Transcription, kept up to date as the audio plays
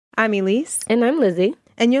I'm Elise. And I'm Lizzie.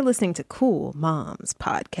 And you're listening to Cool Moms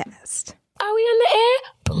Podcast. Are we on the air?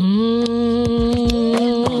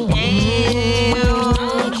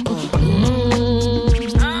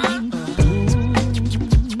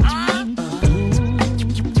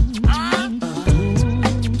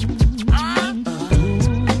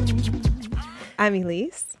 I'm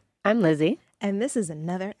Elise. I'm Lizzie. And this is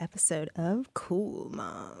another episode of Cool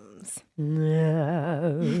Moms.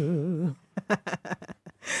 No.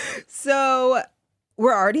 So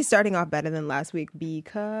we're already starting off better than last week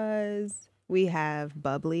because we have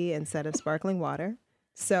bubbly instead of sparkling water.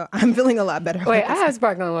 So I'm feeling a lot better. Wait, I have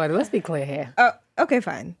sparkling water. Let's be clear here. Oh, okay,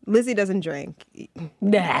 fine. Lizzie doesn't drink.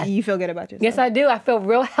 Nah. You feel good about yourself? Yes, I do. I feel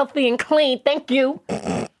real healthy and clean. Thank you.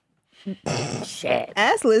 Shit.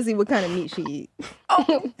 Ask Lizzie what kind of meat she eats.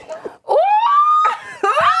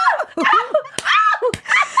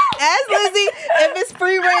 Ask Lizzie if it's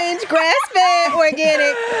free range, grass fed,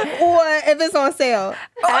 organic, or if it's on sale.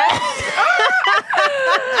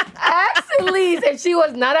 Ask Elise if she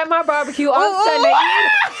was not at my barbecue on Sunday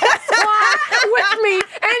eating swan with me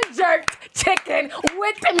and jerked chicken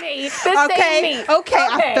with me. The same meat. Okay,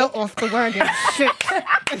 I fell off the wagon. Shit.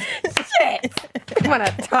 Shit. I want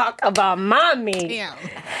to talk about my meat. Damn.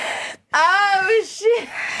 Oh, shit.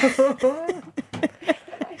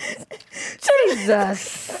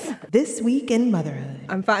 Jesus. This week in motherhood.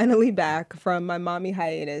 I'm finally back from my mommy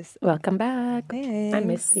hiatus. Welcome back. Thanks. I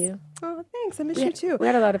missed you. Oh, thanks. I missed you too. We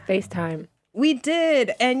had a lot of FaceTime. We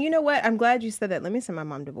did. And you know what? I'm glad you said that. Let me send my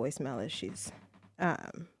mom to voicemail as she's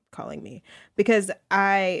calling me. Because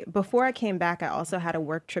before I came back, I also had a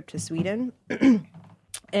work trip to Sweden.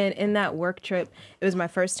 And in that work trip, it was my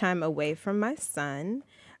first time away from my son.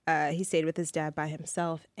 He stayed with his dad by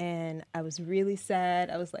himself, and I was really sad.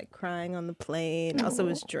 I was like crying on the plane. I also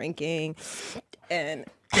was drinking, and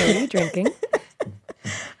What are you drinking?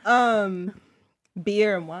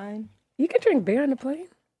 beer and wine. You can drink beer on the plane?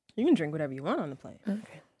 You can drink whatever you want on the plane.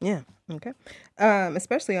 Okay. Yeah. Okay.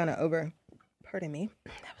 Especially on pardon me.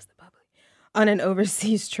 That was the bubbly. On an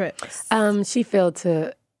overseas trip. She failed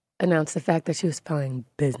to announce the fact that she was flying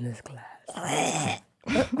business class.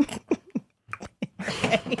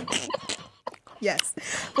 Yes.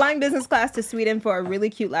 Flying business class to Sweden for a really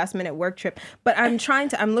cute last minute work trip. But I'm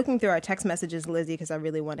looking through our text messages, Lizzie, because I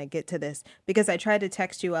really want to get to this. Because I tried to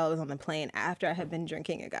text you while I was on the plane after I had been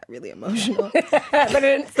drinking. It got really emotional. But it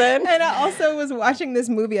didn't send. And I also was watching this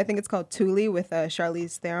movie. I think it's called Thule with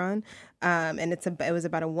Charlize Theron. And it was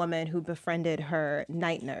about a woman who befriended her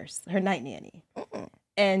night nanny.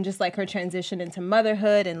 And just like her transition into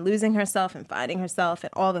motherhood and losing herself and finding herself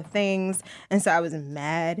and all the things. And so I was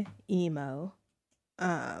mad emo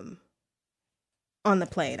on the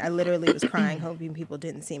plane. I literally was crying, hoping people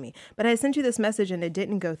didn't see me. But I sent you this message and it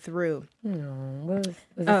didn't go through. Was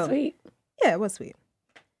it sweet? Yeah, it was sweet.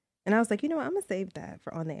 And I was like, you know what? I'm going to save that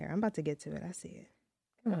for on the air. I'm about to get to it. I see it.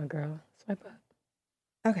 Come on, girl. Swipe up.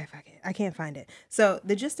 Okay, fuck it. I can't find it. So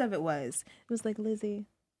the gist of it was like, Lizzie,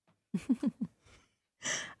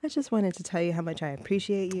 I just wanted to tell you how much I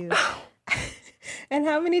appreciate you. And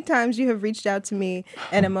how many times you have reached out to me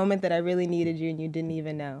in a moment that I really needed you and you didn't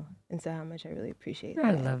even know. And so how much I really appreciate that.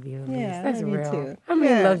 I love you, Elise. Yeah, That's I love you real. too. How many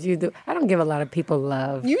Yeah. loves you do? I don't give a lot of people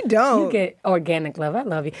love. You don't. You get organic love. I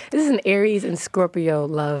love you. This is an Aries and Scorpio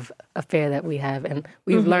love affair that we have. And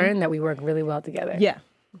we've learned that we work really well together. Yeah.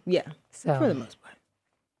 Yeah. So For the most part.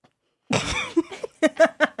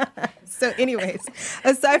 So anyways,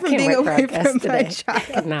 aside from being away from my child.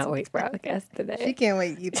 I cannot wait for our guest today. She can't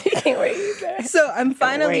wait either. She can't wait either. So I'm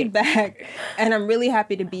finally wait. back and I'm really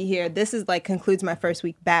happy to be here. This is concludes my first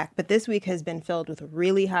week back, but this week has been filled with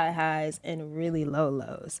really high highs and really low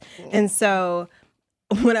lows. And so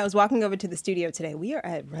when I was walking over to the studio today, we are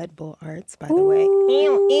at Red Bull Arts, by the way. We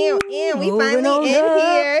finally in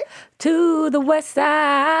here. To the west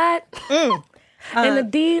side. In the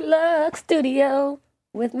deluxe studio.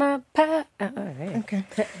 With my pie. All right. Okay.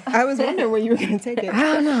 I was wondering where you were going to take it.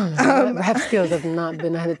 I don't know. Rap skills have not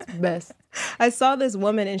been at its best. I saw this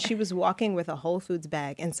woman and she was walking with a Whole Foods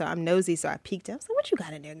bag. And so I'm nosy, so I peeked up. I said, what you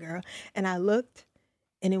got in there, girl? And I looked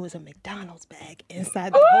and it was a McDonald's bag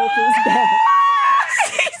inside the Whole Foods bag.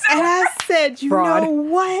 And I said, you Fraud. know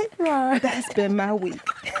what? That's been my week.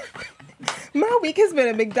 My week has been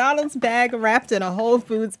a McDonald's bag wrapped in a Whole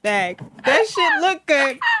Foods bag. That shit looked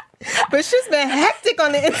good. But she's been hectic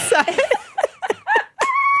on the inside.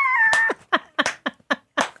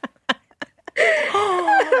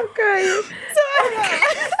 Okay.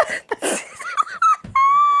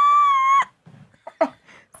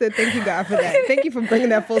 So thank you, God, for that. Thank you for bringing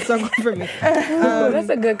that full circle for me. That's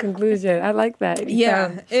a good conclusion. I like that.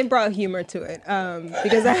 Yeah, it brought humor to it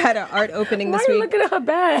because I had an art opening this Why are you week. looking at her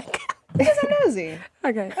bag? Because I'm nosy.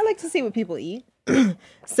 Okay. I like to see what people eat.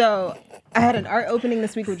 So I had an art opening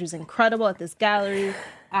this week, which was incredible at this gallery.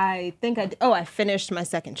 I finished my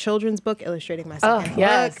second children's book, illustrating my second book.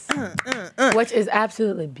 Yes. Which is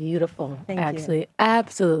absolutely beautiful. you.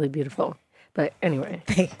 Absolutely beautiful. But anyway.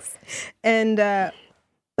 Thanks. And,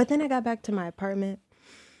 but then I got back to my apartment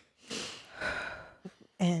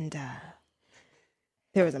and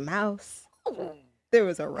there was a mouse. There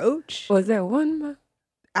was a roach. Was there one?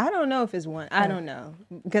 I don't know if it's one. I don't know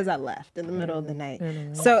because I left in the middle of the night.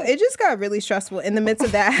 So it just got really stressful. In the midst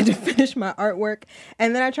of that, I had to finish my artwork.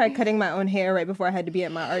 And then I tried cutting my own hair right before I had to be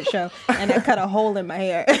at my art show. And I cut a hole in my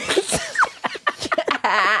hair.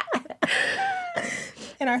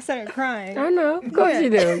 And I started crying. I know. Of course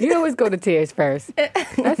you do. You always go to tears first.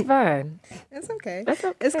 That's fine. It's okay. That's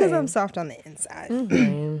okay. It's because I'm soft on the inside.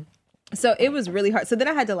 Mm-hmm. So it was really hard. So then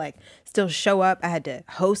I had to still show up. I had to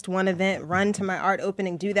host one event, run to my art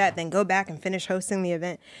opening, do that, then go back and finish hosting the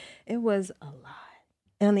event. It was a lot.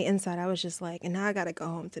 And on the inside, I was just and now I got to go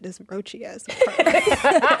home to this roachy ass apartment.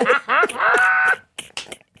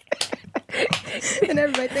 And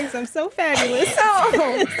everybody thinks I'm so fabulous. So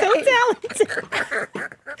talented.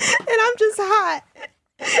 And I'm just hot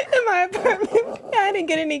in my apartment. I didn't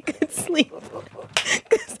get any good sleep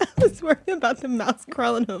because I was worried about the mouse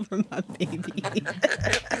crawling over my baby.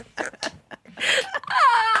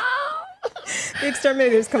 The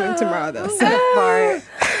exterminator's coming tomorrow, though. So, I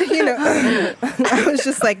was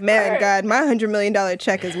just man, God, my $100 million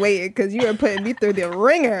check is waiting because you are putting me through the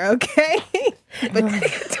ringer, okay?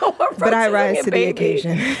 But I rise to the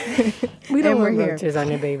occasion. We don't want roaches on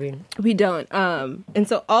your baby. We don't. And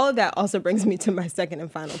so all of that also brings me to my second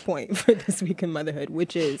and final point for this week in motherhood,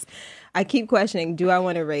 which is I keep questioning, do I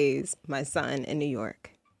want to raise my son in New York?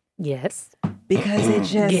 Yes. Because it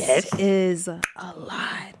just is a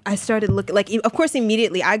lot. I started looking, of course,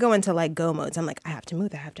 immediately I go into go modes. I'm I have to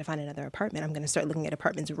move. I have to find another apartment. I'm going to start looking at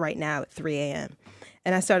apartments right now at 3 a.m.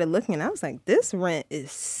 And I started looking and I was this rent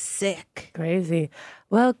is sick. Crazy.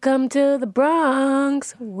 Welcome to the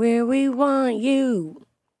Bronx, where we want you.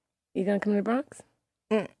 You going to come to the Bronx?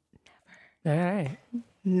 Never. All right.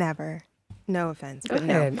 Never. No offense, but Go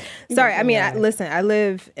ahead. no. Sorry, I mean, listen, I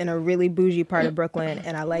live in a really bougie part of Brooklyn,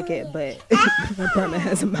 and I like it, but my apartment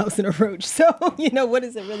has a mouse and a roach, so, what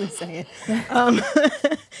is it really saying?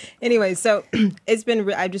 Anyway, so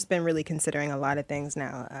I've just been really considering a lot of things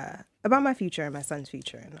now about my future and my son's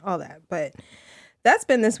future and all that, but that's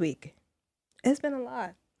been this week. It's been a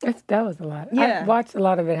lot. That was a lot. Yeah. I watched a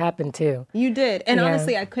lot of it happen too. You did. And Yeah.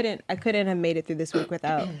 honestly, I couldn't have made it through this week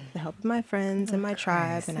without the help of my friends and my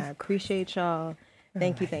tribe. And I appreciate y'all.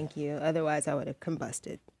 Thank you. Otherwise, I would have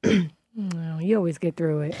combusted. Well, you always get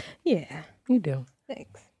through it. Yeah. You do.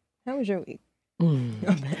 Thanks. How was your week?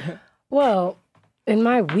 Well, in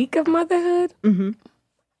my week of motherhood,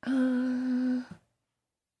 the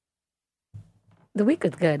week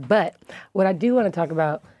was good. But what I do want to talk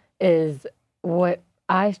about is what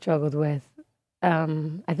I struggled with.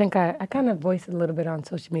 I think I kind of voiced it a little bit on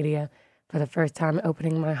social media for the first time,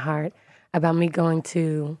 opening my heart about me going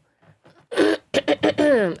to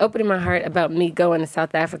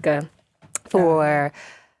South Africa for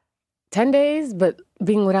 10 days, but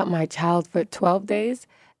being without my child for 12 days.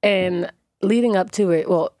 And leading up to it,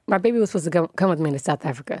 well, my baby was supposed to come with me to South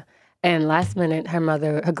Africa. And last minute, her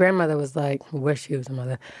grandmother was like, wish she was a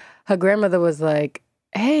mother. Her grandmother was like,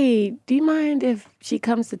 hey, do you mind if she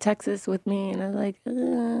comes to Texas with me? And I was like,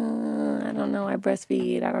 I don't know. I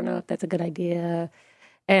breastfeed. I don't know if that's a good idea.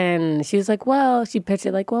 And she was like, well, she pitched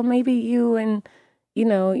it well, maybe you and,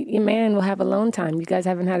 your man will have alone time. You guys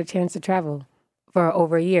haven't had a chance to travel for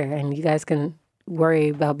over a year. And you guys can worry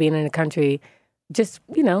about being in a country just,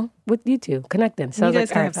 with you two, connecting. So you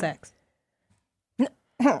guys can have sex.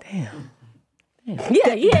 Damn.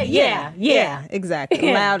 Yeah, exactly.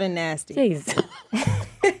 Yeah. Loud and nasty. Jeez.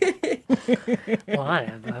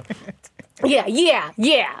 Whatever.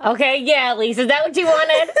 Yeah. Okay, yeah, Lisa, is that what you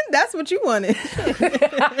wanted? That's what you wanted.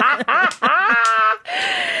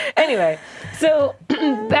 Anyway, so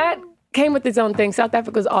that came with its own thing. South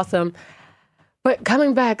Africa was awesome. But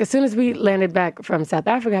coming back, as soon as we landed back from South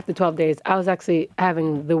Africa after 12 days, I was actually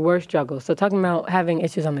having the worst struggle. So talking about having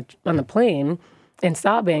issues on the plane and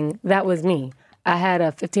sobbing, that was me. I had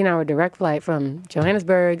a 15-hour direct flight from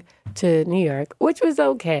Johannesburg to New York, which was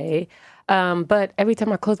okay. But every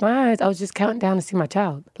time I closed my eyes, I was just counting down to see my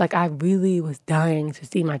child. I really was dying to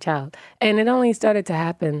see my child. And it only started to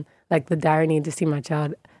happen, the dire need to see my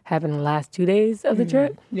child, happened the last 2 days of the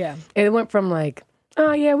trip. Yeah. And it went from like,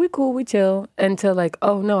 oh yeah, we cool, we chill, until like,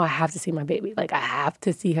 oh no, I have to see my baby. Like I have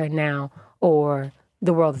to see her now or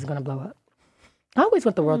the world is gonna blow up. I always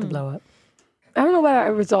want the world to blow up. I don't know why I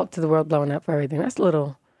resort to the world blowing up for everything. That's a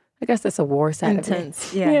little, I guess that's a war side Intense.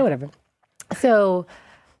 of me. Yeah. Yeah, whatever. So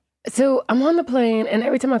I'm on the plane, and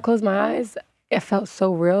every time I close my eyes, it felt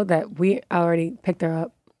so real that we already picked her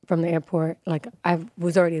up from the airport. Like I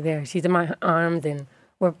was already there. She's in my arms, and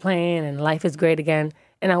we're playing, and life is great again.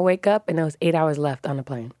 And I wake up, and there was 8 hours left on the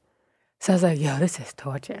plane. So I was like, yo, this is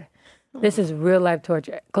torture. This is real life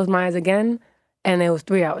torture. Close my eyes again, and there was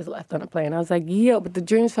 3 hours left on the plane. I was like, yo, but the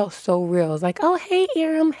dreams felt so real. It was like, oh, hey,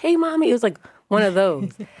 Aram, hey, mommy. It was like one of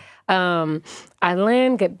those. I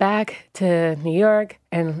land, get back to New York,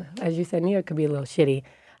 and as you said, New York could be a little shitty.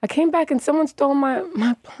 I came back and someone stole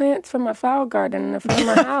my plants from my flower garden in the front of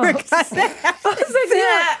my house. I was like,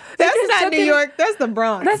 yeah, that's not New York. That's the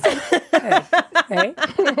Bronx. Hey.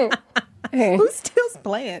 Hey. Who steals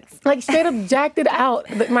plants? Like straight up jacked it out,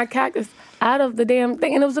 my cactus out of the damn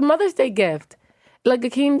thing. And it was a Mother's Day gift. Like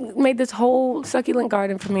Akeem made this whole succulent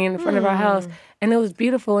garden for me in the front of our house. And it was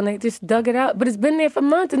beautiful. And they just dug it out. But it's been there for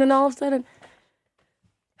months. And then all of a sudden,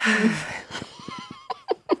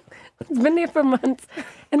 it's been there for months.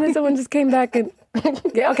 And then someone just came back and,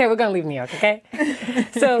 okay, we're going to leave New York, okay?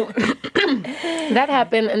 So that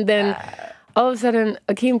happened. And then all of a sudden,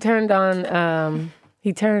 Akeem turned on,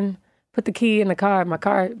 put the key in the car. My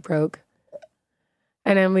car broke.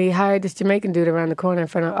 And then we hired this Jamaican dude around the corner in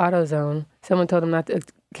front of AutoZone. Someone told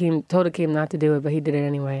Akeem not to do it, but he did it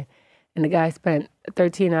anyway. And the guy spent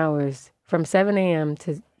 13 hours from 7 a.m.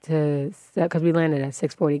 because we landed at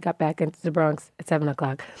 6:40, got back into the Bronx at 7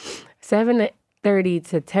 o'clock. 7:30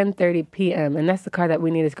 to 10:30 p.m. And that's the car that we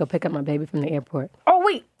needed to go pick up my baby from the airport. Oh,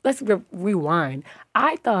 wait, let's rewind.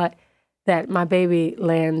 I thought that my baby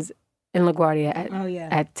lands in LaGuardia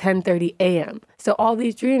at 10:30 a.m. So all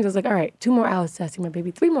these dreams, I was like, all right, 2 more hours till I see my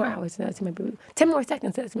baby, 3 more hours till I see my baby, 10 more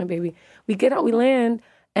seconds till I see my baby. We get out, we land,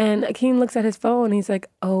 and Akeem looks at his phone, and he's like,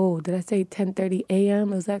 oh, did I say 10:30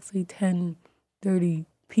 a.m.? It was actually 10:30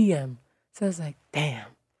 p.m. So I was like, damn,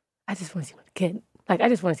 I just want to see my kid. Like, I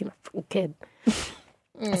just want to see my fucking kid.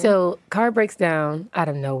 So car breaks down out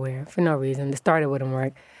of nowhere for no reason. The starter wouldn't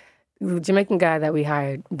work. The Jamaican guy that we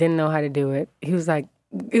hired didn't know how to do it. He was like,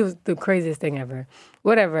 it was the craziest thing ever.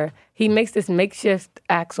 Whatever. He makes this makeshift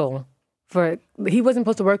axle he wasn't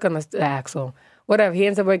supposed to work on the axle. Whatever. He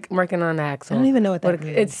ends up working on the axle. I don't even know what that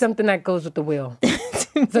means. It's something that goes with the wheel.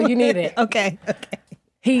 So you need it. Okay.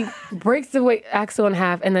 He breaks the axle in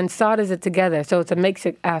half and then solders it together. So it's a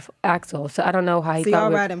makeshift axle. So I don't know how he So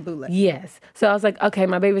y'all riding bootleg. Yes. So I was like, okay,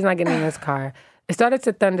 my baby's not getting in this car. It started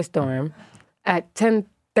to thunderstorm at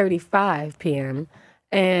 10:35 p.m.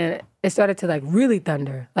 And it started to like really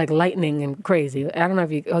thunder, like lightning and crazy. I don't know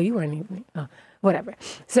if you weren't even, whatever.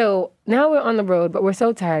 So now we're on the road, but we're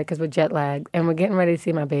so tired because we're jet lagged and we're getting ready to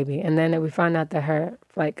see my baby. And then we find out that her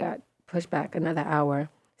flight got pushed back another hour.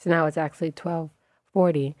 So now it's actually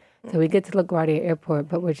 12:40. So we get to LaGuardia Airport,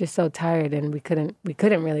 but we're just so tired and we couldn't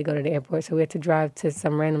really go to the airport. So we had to drive to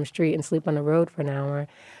some random street and sleep on the road for an hour.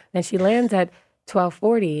 Then she lands at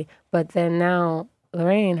 12:40, but then now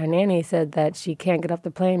Lorraine, her nanny, said that she can't get off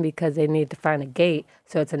the plane because they need to find a gate,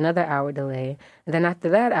 so it's another hour delay. And then after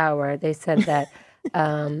that hour, they said that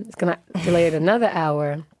it's going to delay it another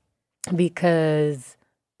hour because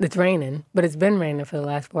it's raining, but it's been raining for the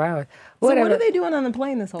last 4 hours. Whatever. So what are they doing on the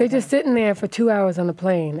plane this whole time? They're just sitting there for 2 hours on the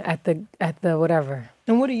plane at the whatever.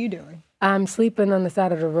 And what are you doing? I'm sleeping on the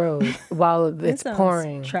side of the road while it's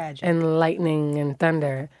pouring tragic. And lightning and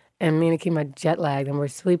thunder. And me and Akeem are jet lagged, and we're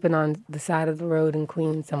sleeping on the side of the road in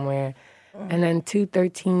Queens somewhere. And then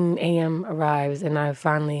 2:13 a.m. arrives, and I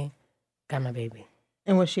finally got my baby.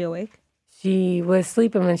 And was she awake? She was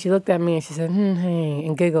sleeping, and she looked at me, and she said, hey,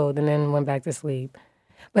 and giggled, and then went back to sleep.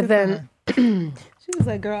 But then she was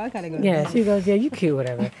like, girl, I gotta go to bed. She goes, yeah, you cute,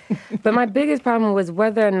 whatever. But my biggest problem was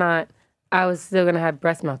whether or not I was still going to have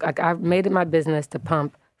breast milk. Like, I made it my business to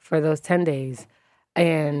pump for those 10 days.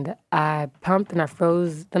 And I pumped and I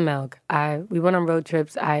froze the milk. We went on road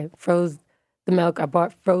trips. I froze the milk. I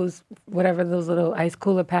froze whatever those little ice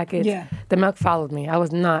cooler packets. Yeah. The milk followed me. I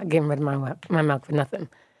was not getting rid of my milk for nothing.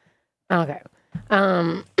 Okay.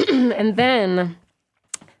 And then,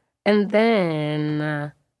 meet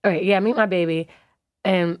my baby.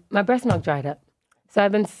 And my breast milk dried up. So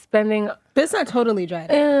I've been spending... But it's not totally dried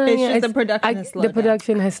up. It's just the production has slowed down. The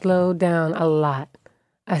production has slowed down a lot.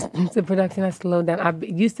 The production has slowed down. I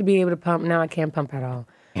used to be able to pump. Now I can't pump at all.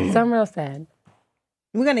 So I'm real sad.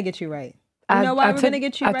 We're going to get you right. You know why we're going to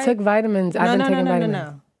get you right? I took vitamins. I've been taking vitamins.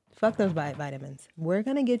 No. Fuck those vitamins. We're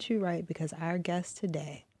going to get you right because our guest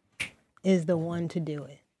today is the one to do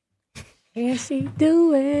it. Can she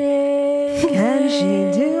do it? Can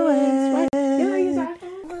she do it?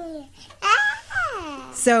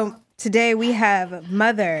 So today we have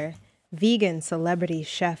mother, vegan celebrity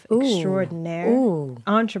chef extraordinaire,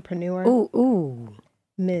 entrepreneur,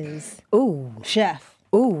 Ms. Chef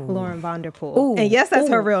Lauren Vanderpool. And yes, that's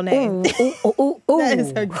her real name. That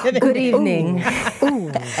is her Good evening,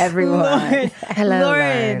 everyone. Hello,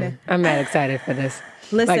 Lauren. Lauren. I'm not excited for this.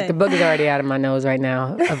 Listen. Like the book is already out of my nose right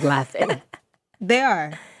now of laughing. They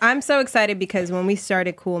are. I'm so excited because when we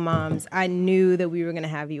started Cool Moms, I knew that we were going to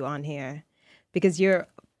have you on here because you're,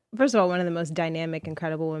 first of all, one of the most dynamic,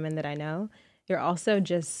 incredible women that I know. You're also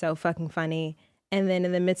just so fucking funny. And then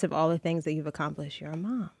in the midst of all the things that you've accomplished, you're a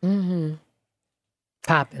mom. Mm-hmm.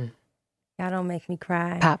 Popping. Y'all don't make me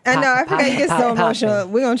cry. I know. I forgot you get so emotional.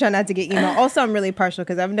 We're going to try not to get emo. Also, I'm really partial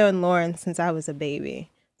because I've known Lauren since I was a baby.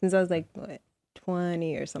 Since I was like, what,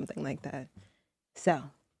 20 or something like that. So,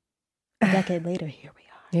 a decade later, here we are.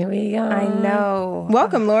 Here we go. I know.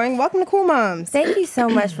 Welcome, Lauren. Welcome to Cool Moms. Thank you so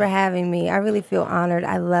much for having me. I really feel honored.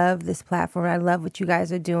 I love this platform. I love what you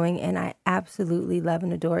guys are doing, and I absolutely love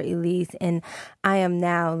and adore Elise. And I am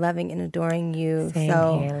now loving and adoring you. Same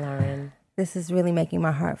so here, Lauren. this is really making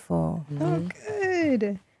my heart full. Oh,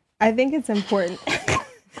 good. I think it's important.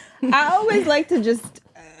 I always like to just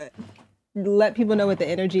let people know what the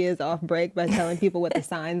energy is off break by telling people what the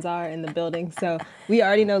signs are in the building. So we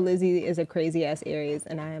already know Lizzie is a crazy ass Aries,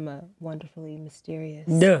 and I am a wonderfully mysterious,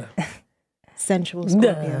 sensual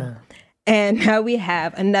Scorpio. And now we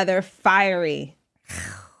have another fiery.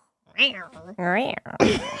 The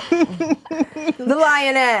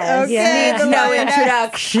lioness. Okay, Needs the no lioness.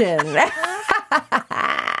 introduction.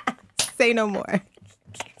 Say no more.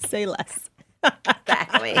 Say less.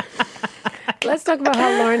 Exactly. Let's talk about how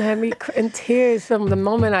Lauren had me in tears from the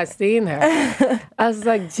moment I seen her. I was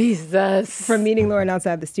like, Jesus. From meeting Lauren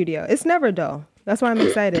outside the studio. It's never dull. That's why I'm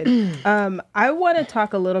excited. I want to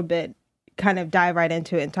talk a little bit, kind of dive right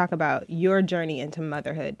into it and talk about your journey into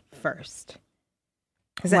motherhood first.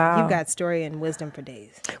 Because you've got story and wisdom for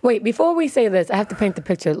days. Wait, before we say this, I have to paint the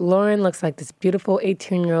picture. Lauren looks like this beautiful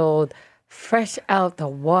 18-year-old, fresh out the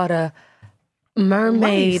water,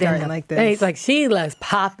 mermaid. starting like this? Like she looks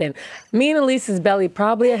popping. Me and Elise's belly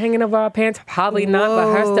probably are hanging over our pants. Probably not,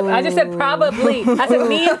 but her stuff. I just said probably. I said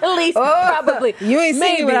me and Elise probably. You ain't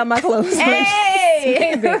seen me without my clothes. Hey!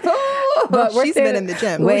 Maybe. But She's been in the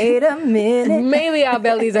gym. Wait a minute. Maybe our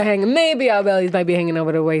bellies are hanging. Maybe our bellies might be hanging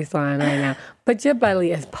over the waistline right now. But your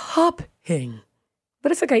belly is popping.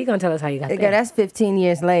 But it's okay. You're going to tell us how you got Okay, there. that's 15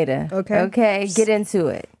 years later. Okay. Okay, get into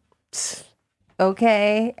it.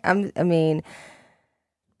 Okay, I've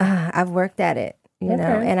worked at it, you know,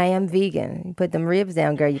 and I am vegan. You put them ribs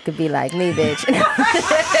down, girl, you could be like me, bitch.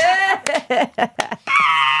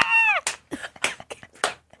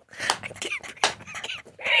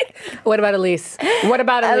 What about Elise? What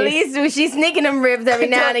about At Elise? least she's sneaking them ribs every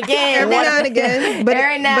now and again. Every now and again. But,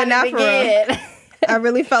 Every now but and not for real. again. I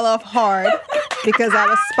really fell off hard because I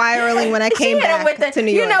was spiraling when I came She hit 'em back with to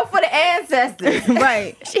New York. You know, for the ancestors.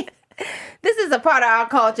 Right. This is a part of our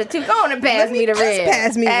culture too. Go on and pass me the just rib.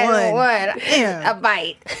 pass me one. Damn. A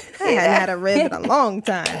bite. I hadn't had a rib in a long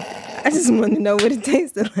time. I just wanted to know what it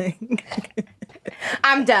tasted like.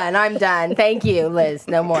 I'm done. Thank you, Liz.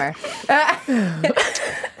 No more.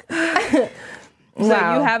 So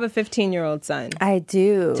you have a 15-year-old son. I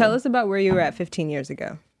do. Tell us about where you were at 15 years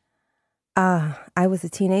ago. I was a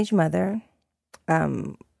teenage mother,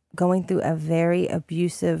 going through a very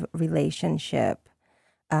abusive relationship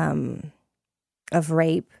of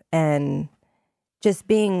rape and just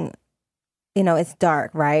being, you know, it's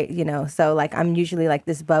dark, right? You know, so like I'm usually like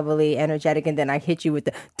this bubbly, energetic, and then I hit you with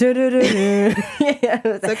the It's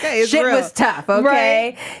okay, it's shit real. was tough, okay?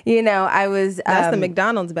 Right. You know, I was That's the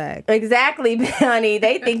McDonald's bag. Exactly, honey.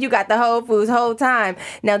 They think you got the Whole Foods whole time.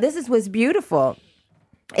 Now, this is what's beautiful,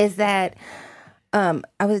 is that I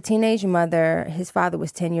was a teenage mother. His father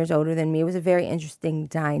was 10 years older than me. It was a very interesting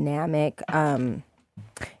dynamic.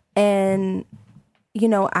 And, you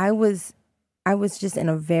know, I was just in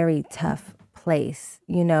a very tough place,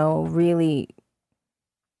 you know, really.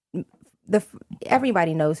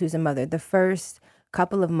 Everybody knows who's a mother. The first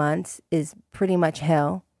couple of months is pretty much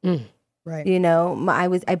hell. Right. You know, I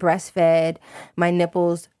breastfed. My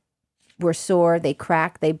nipples were sore. They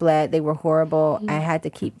cracked. They bled. They were horrible. I had to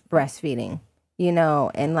keep breastfeeding, you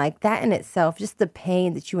know, and like that in itself, just the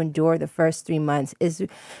pain that you endure the first 3 months is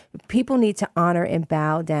people need to honor and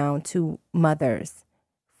bow down to mothers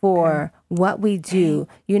for what we do,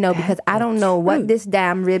 you know, because I don't know what this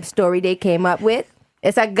damn rib story they came up with.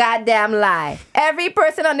 It's a goddamn lie. Every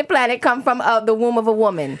person on the planet come from the womb of a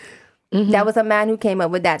woman. That was a man who came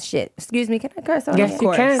up with that shit. Excuse me, can I curse on Yes, here?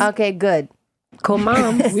 you can. Okay, good. Cool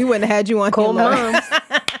moms. We wouldn't have had you on Cool here, Lord. moms.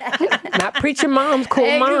 Not preacher moms,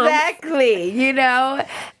 cool moms. Exactly, you know?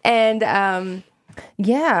 And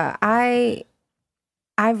yeah, I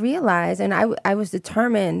realized, and I was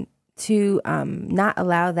determined to not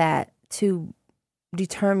allow that to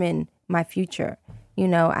determine my future. You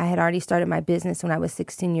know, I had already started my business when I was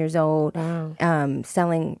 16 years old,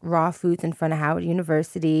 selling raw foods in front of Howard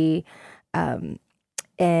University.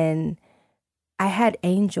 And I had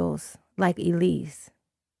angels like Elise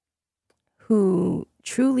who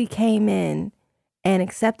truly came in and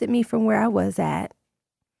accepted me from where I was at,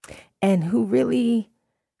 and who really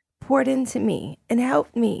poured into me and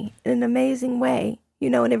helped me in an amazing way. You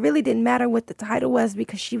know, and it really didn't matter what the title was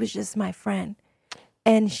because she was just my friend.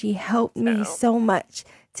 And she helped me so much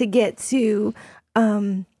to get to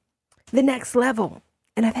the next level.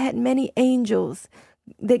 And I've had many angels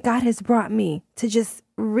that God has brought me to just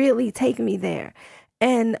really take me there.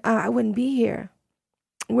 And I wouldn't be here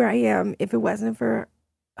where I am if it wasn't for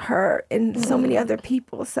her and so many other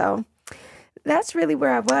people. So that's really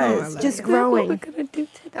where I was, just growing. What we're gonna do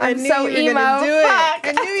today? I knew so you were emo. gonna do Fuck.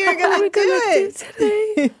 it. I knew you were gonna do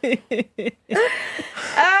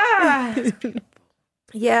it.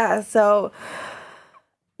 Yeah, so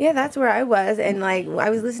yeah, that's where I was. And like, I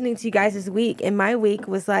was listening to you guys this week, and my week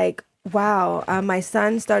was like, wow, my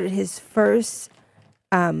son started his first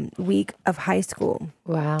week of high school.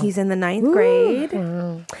 Wow. He's in the 9th grade.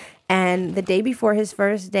 Wow. And the day before his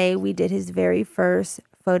first day, we did his very first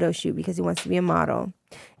photo shoot because he wants to be a model.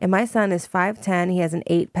 And my son is 5'10". He has an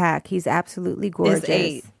 8-pack. He's absolutely gorgeous. It's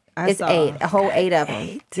 8. It's 8, a whole 8 of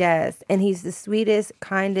them. Yes. And he's the sweetest,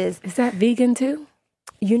 kindest. Is that vegan too?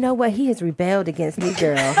 You know what? He has rebelled against me,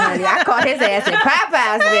 girl. Honey, I called his ass a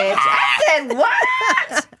Popeyes bitch. I said,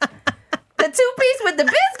 what? The 2-piece with the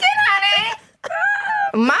biscuit, honey?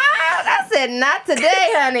 Mom, I said, not today,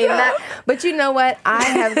 honey. But you know what? I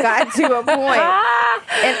have got to a point.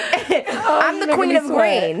 And I'm the queen of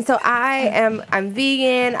grain. So I'm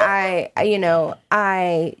vegan. I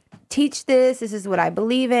teach this. This is what I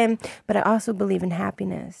believe in. But I also believe in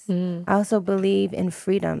happiness. I also believe in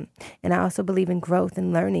freedom. And I also believe in growth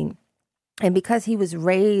and learning. And because he was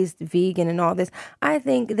raised vegan and all this, I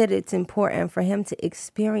think that it's important for him to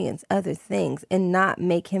experience other things and not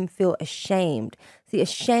make him feel ashamed. See,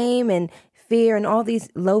 shame and fear and all these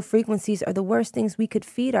low frequencies are the worst things we could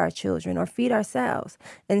feed our children or feed ourselves.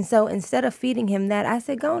 And so instead of feeding him that, I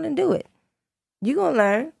said, go on and do it. You're going to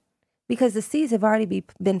learn. Because the seeds have already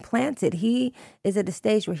been planted. He is at a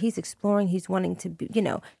stage where he's exploring. He's wanting to be,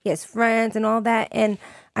 he has friends and all that. And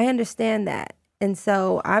I understand that. And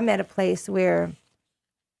so I'm at a place where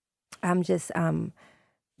I'm just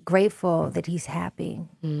grateful that he's happy,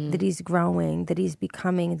 that he's growing, that he's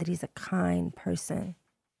becoming, that he's a kind person.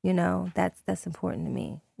 That's important to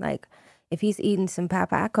me. Like, if he's eating some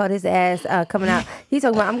papa, I caught his ass coming out. He's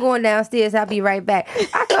talking about, I'm going downstairs. I'll be right back.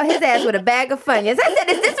 I caught his ass with a bag of Funyuns. I said,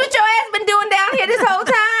 is this what your ass been doing down here this whole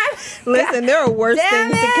time? Listen, there are worse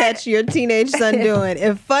Damn things to it. catch your teenage son doing.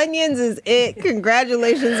 If Funyuns is it,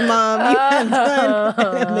 congratulations, Mom. You have done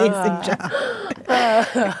an amazing job.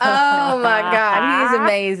 Oh, my God. He is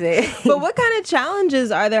amazing. But what kind of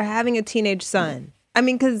challenges are there having a teenage son? I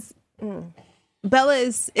mean, because Bella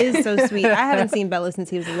is so sweet. I haven't seen Bella since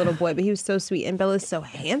he was a little boy, but he was so sweet. And Bella's so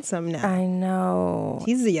handsome now. I know.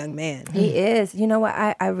 He's a young man. He is. You know what?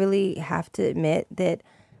 I really have to admit that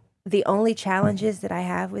the only challenges that I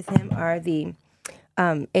have with him are the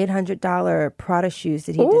 $800 Prada shoes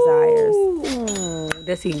that he desires. Ooh,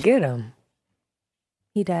 does he get them?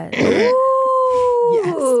 He does. Yes.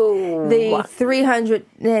 The $300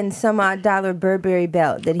 and some odd Burberry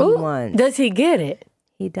belt that he wants. Does he get it?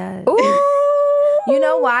 He does. Ooh. You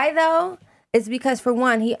know why though? It's because for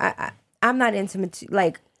one, I'm not into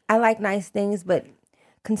I like nice things, but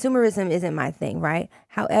consumerism isn't my thing, right?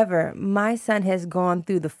 However, my son has gone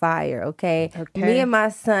through the fire, okay? Me and my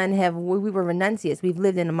son we were renunciates. We've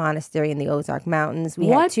lived in a monastery in the Ozark Mountains. We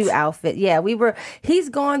had 2 outfits. Yeah, he's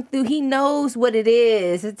gone through, he knows what it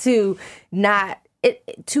is to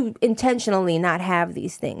intentionally not have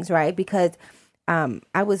these things, right? Because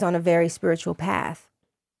I was on a very spiritual path.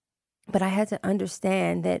 But I had to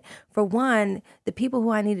understand that, for one, the people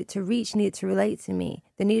who I needed to reach needed to relate to me.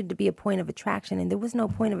 There needed to be a point of attraction, and there was no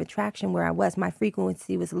point of attraction where I was. My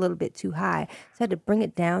frequency was a little bit too high. So I had to bring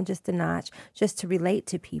it down just a notch just to relate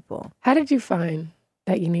to people. How did you find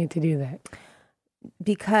that you needed to do that?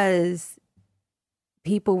 Because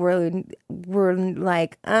people were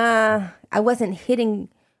like, I wasn't hitting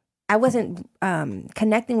I wasn't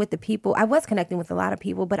connecting with the people. I was connecting with a lot of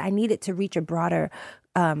people, but I needed to reach a broader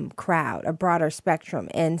crowd, a broader spectrum.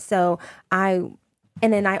 And so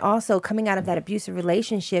then I also, coming out of that abusive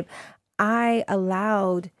relationship, I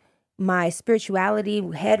allowed my spirituality,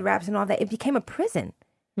 head wraps and all that, it became a prison.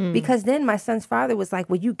 Because then my son's father was like,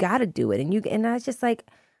 well, you got to do it. And I was just like,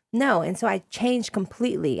 no. And so I changed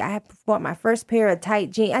completely. I had bought my first pair of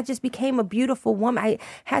tight jeans. I just became a beautiful woman. I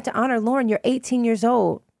had to honor Lauren. You're 18 years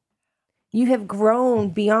old. You have grown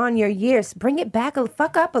beyond your years. Bring it back,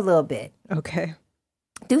 fuck up a little bit. Okay.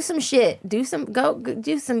 Do some shit. Do some, be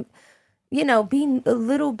a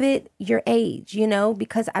little bit your age,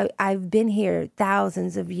 because I've been here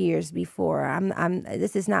thousands of years before.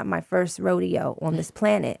 This is not my first rodeo on this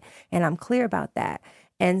planet, and I'm clear about that.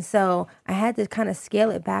 And so I had to kind of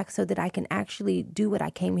scale it back so that I can actually do what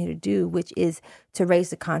I came here to do, which is to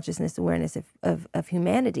raise the consciousness, awareness of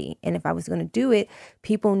humanity. And if I was going to do it,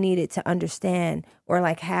 people needed to understand or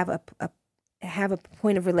like have a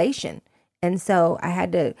point of relation. And so I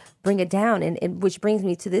had to bring it down, and which brings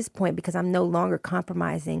me to this point, because I'm no longer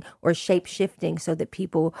compromising or shape-shifting so that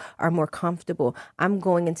people are more comfortable. I'm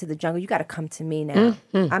going into the jungle. You got to come to me now.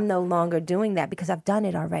 I'm no longer doing that because I've done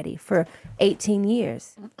it already for 18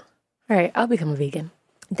 years. All right, I'll become a vegan.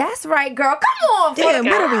 That's right, girl. Come on. Damn,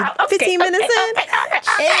 what are we, 15 minutes in?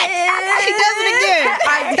 She does it again.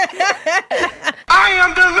 I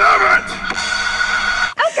am delivered.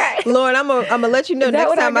 Okay. Lauren, I'm gonna let you know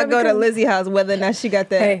next time I go to Lizzie's house whether or not she got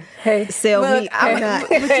that sale meat or not.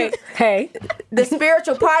 Hey. The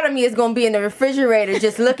spiritual part of me is going to be in the refrigerator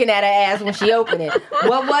just looking at her ass when she opened it.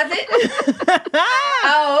 What was it?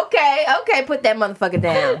 Oh, okay. Okay, put that motherfucker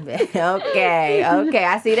down. Okay.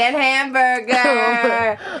 I see that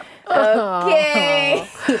hamburger. Okay.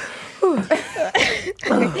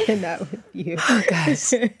 I cannot with you. Oh,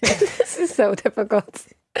 gosh. This is so difficult.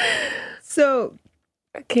 So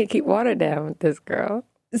I can't keep water down with this girl.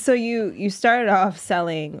 So you started off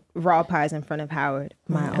selling raw pies in front of Howard,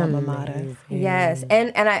 my alma mater. Yes,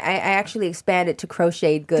 and I actually expanded to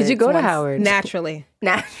crocheted goods. Did you go to Howard? Naturally.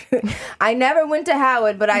 I never went to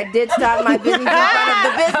Howard, but I did start my business in front of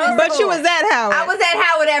the business But school. you was at Howard. I was at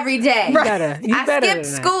Howard every day. You I skipped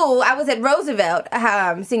school. I was at Roosevelt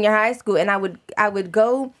Senior High School, and I would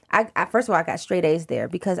go. First of all, I got straight A's there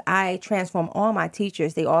because I transformed all my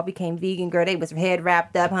teachers. They all became vegan, girl. They was head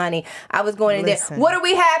wrapped up, honey. I was going in there. What do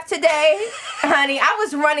we have today, honey? I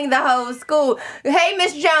was running the whole school. Hey,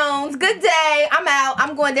 Miss Jones, good day. I'm out.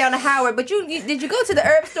 I'm going down to Howard. But did you go to the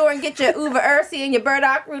herb store and get your uva ursi and your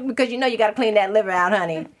burdock root? Because you know you got to clean that liver out,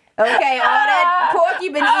 honey. Okay, all that pork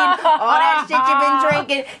you've been eating, all that shit you've been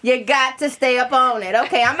drinking, you got to stay up on it.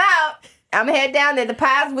 Okay, I'm out. I'm gonna head down there. The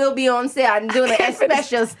pies will be on sale. I'm doing a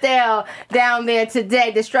special sale down there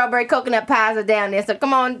today. The strawberry coconut pies are down there. So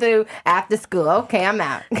come on through after school. Okay, I'm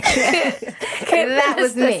out. That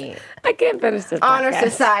was me. I can't finish this Honor podcast.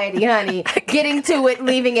 Society, honey. Getting to it,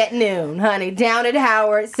 leaving at noon, honey. Down at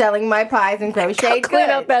Howard, selling my pies and crochet Clean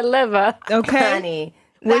up that liver. Okay. honey.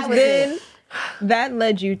 Which then that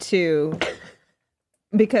led you to,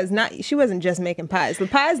 because she wasn't just making pies. The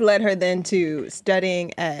pies led her then to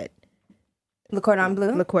studying at Le Cordon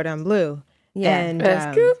Bleu? Le Cordon Bleu. Yeah. And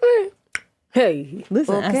Excuse me. Hey.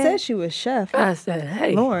 listen, I Okay. said she was chef I said,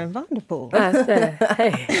 hey. Lauren Vanderpool. I said,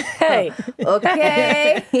 hey.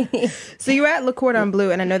 Okay. So you were at Le Cordon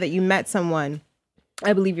Bleu, and I know that you met someone,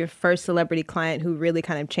 I believe your first celebrity client, who really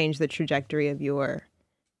kind of changed the trajectory of your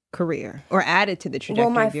career or added to the trajectory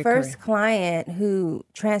Well, my of your first career. client who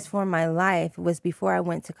transformed my life was before I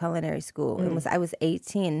went to culinary school. I was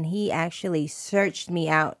 18, and he actually searched me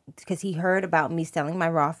out because he heard about me selling my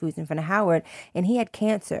raw foods in front of Howard, and he had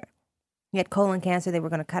cancer. He had colon cancer. They were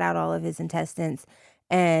going to cut out all of his intestines,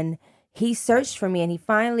 and he searched for me, and he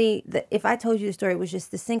finally, if I told you the story, it was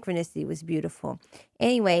just the synchronicity was beautiful.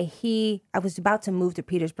 Anyway, I was about to move to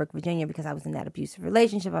Petersburg, Virginia, because I was in that abusive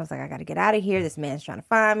relationship. I was like, I got to get out of here. This man's trying to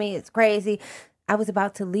find me. It's crazy. I was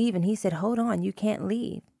about to leave, and he said, hold on, you can't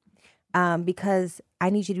leave because I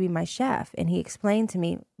need you to be my chef. And he explained to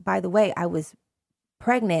me, by the way, I was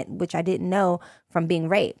pregnant, which I didn't know from being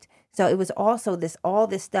raped. So it was also all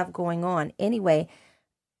this stuff going on. Anyway,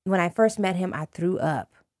 when I first met him, I threw up.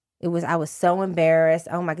 I was so embarrassed.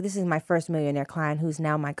 Oh my God, this is my first millionaire client who's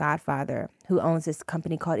now my godfather, who owns this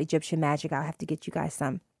company called Egyptian Magic. I'll have to get you guys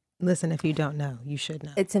some. Listen, if you don't know, you should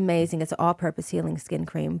know. It's amazing. It's an all-purpose healing skin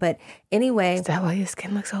cream. But anyway. Is that why your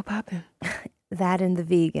skin looks so popping? That and the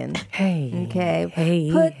vegan. Hey. Okay.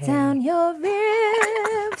 Hey. Put down your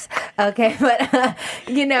ribs. Okay, but,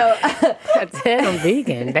 Damn,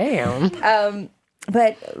 vegan. Damn.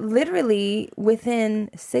 But literally within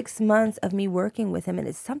 6 months of me working with him, and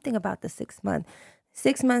it's something about the 6 months.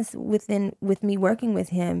 6 months with me working with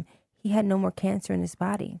him, he had no more cancer in his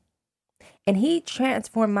body. And he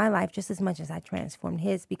transformed my life just as much as I transformed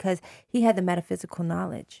his, because he had the metaphysical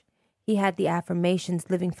knowledge. He had the affirmations,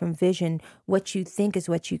 living from vision. What you think is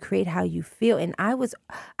what you create, how you feel. And I was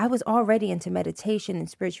already into meditation and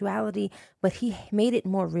spirituality, but he made it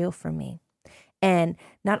more real for me. And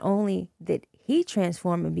not only did he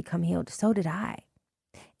transform and become healed, so did I.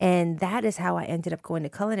 And that is how I ended up going to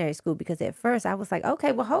culinary school, because at first I was like,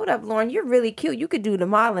 okay, well, hold up, Lauren, you're really cute. You could do the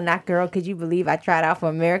modeling. That girl, could you believe I tried out for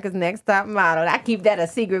America's Next Top Model? I keep that a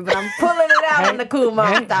secret, but I'm pulling it out on the Cool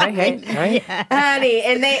Mom Honey.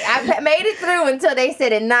 And I made it through until they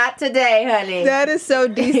said it, not today, honey. That is so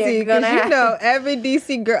DC, because every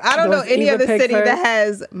DC girl, I don't know any other city that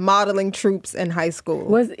has modeling troops in high school.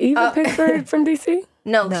 Was Eva Pickford from DC?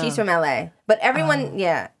 No, she's from LA. But everyone,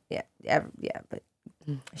 but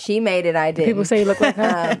she made it, I did. People say you look like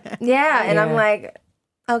her. And I'm like,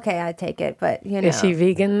 okay, I take it, but you know. Is she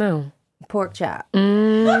vegan though? Pork chop.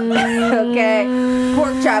 Okay.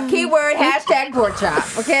 Pork chop. Keyword, hashtag pork chop.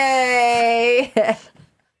 Okay.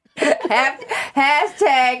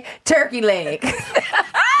 Hashtag turkey leg.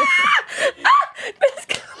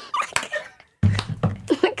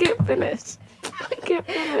 I can't finish.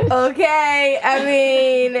 Okay. I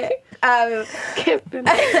mean,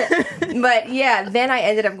 but yeah, then I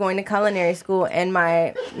ended up going to culinary school, and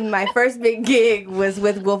my first big gig was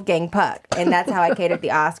with Wolfgang Puck, and that's how I catered the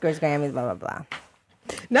Oscars, Grammys, blah, blah, blah.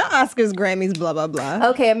 Not Oscars, Grammys, blah, blah, blah.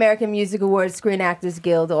 Okay, American Music Awards, Screen Actors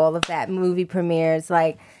Guild, all of that, movie premieres,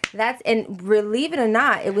 like that's, and believe it or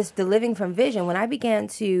not, it was the living from vision. When I began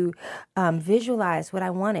to visualize what I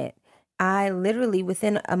wanted, I literally,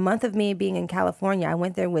 within a month of me being in California, I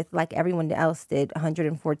went there with, like everyone else did,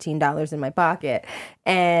 $114 in my pocket.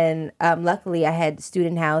 And luckily, I had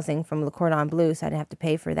student housing from Le Cordon Bleu, so I didn't have to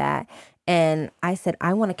pay for that. And I said,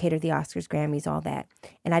 I want to cater the Oscars, Grammys, all that.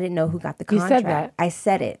 And I didn't know who got the contract. You said that. I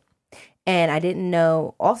said it. And I didn't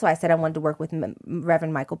know. Also, I said I wanted to work with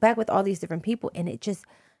Reverend Michael Beck, with all these different people. And it just,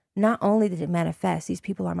 not only did it manifest, these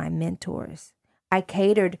people are my mentors. I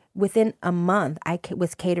catered within a month. I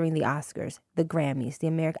was catering the Oscars, the Grammys, the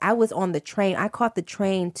American. I was on the train. I caught the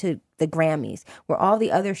train to the Grammys, where all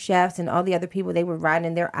the other chefs and all the other people, they were riding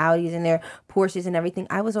in their Audis and their Porsches and everything.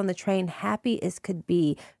 I was on the train, happy as could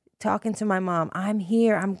be, talking to my mom. I'm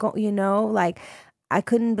here. I'm going. Like I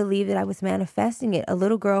couldn't believe that I was manifesting it. A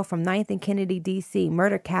little girl from 9th and Kennedy, D.C.,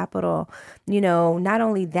 murder capital. Not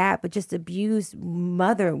only that, but just abused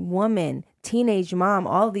mother, woman, teenage mom,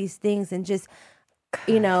 all these things, and just.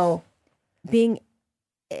 I'm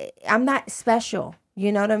not special.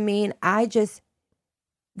 You know what I mean?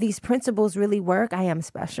 These principles really work. I am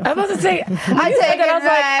special. I was about to say,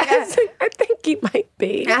 I think you might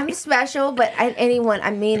be. I'm special, but anyone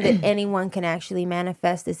can actually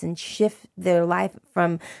manifest this and shift their life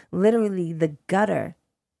from literally the gutter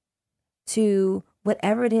to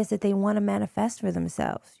whatever it is that they want to manifest for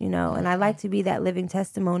themselves, And I like to be that living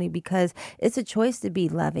testimony, because it's a choice to be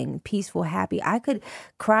loving, peaceful, happy. I could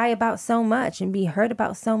cry about so much and be hurt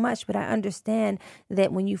about so much, but I understand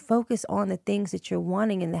that when you focus on the things that you're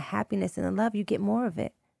wanting and the happiness and the love, you get more of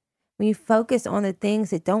it. When you focus on the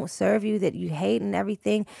things that don't serve you, that you hate and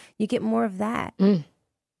everything, you get more of that.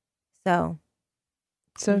 So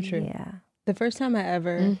true. Yeah. The first time I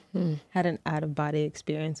ever had an out-of-body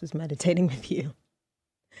experience was meditating with you.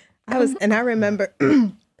 I remember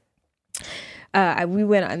we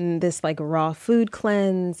went on this like raw food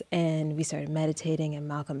cleanse, and we started meditating in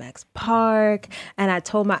Malcolm X Park. And I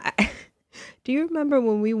told do you remember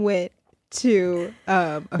when we went to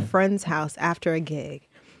a friend's house after a gig,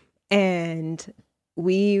 and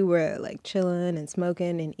we were like chilling and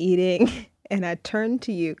smoking and eating, and I turned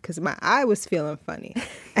to you because my eye was feeling funny,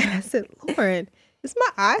 and I said, Lauren, is my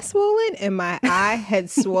eye swollen? And my eye had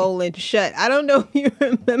swollen shut. I don't know if you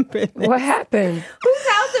remember this. What happened? Whose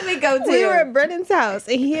house did we go to? We were at Brennan's house,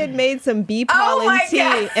 and he had made some bee pollen tea.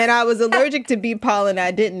 God. And I was allergic to bee pollen.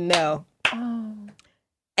 I didn't know. Oh.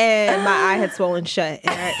 And my eye had swollen shut.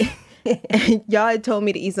 And y'all had told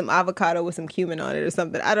me to eat some avocado with some cumin on it or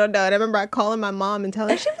something. I don't know. And I remember calling my mom and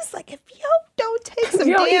telling her, she was like, if you don't take some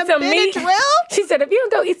damn Benadryl. She said, if you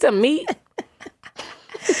don't eat some meat.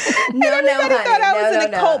 Everybody thought I was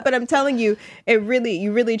in a cult, but I'm telling you, you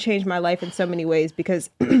really changed my life in so many ways,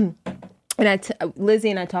 because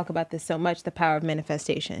Lizzie and I talk about this so much, the power of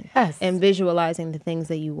manifestation. Yes. And visualizing the things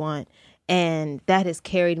that you want. And that has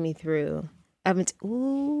carried me through. Let me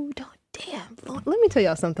tell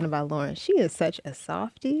y'all something about Lauren. She is such a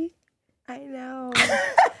softie. I know.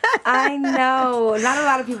 I know. Not a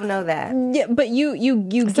lot of people know that. Yeah, but you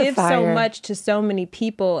It's a give so fire. much to so many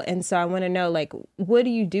people, and so I want to know, like, what do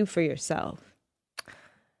you do for yourself?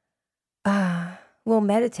 Well,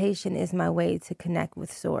 meditation is my way to connect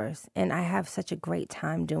with Source, and I have such a great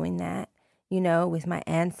time doing that. You know, with my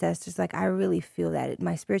ancestors, like I really feel that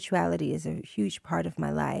my spirituality is a huge part of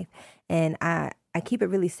my life, and I keep it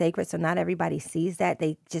really sacred. So not everybody sees that;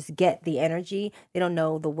 they just get the energy. They don't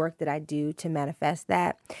know the work that I do to manifest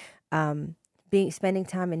that. Spending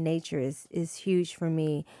time in nature is huge for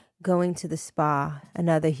me. Going to the spa,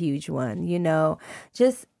 another huge one. You know,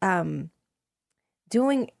 just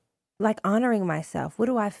doing. Like honoring myself. What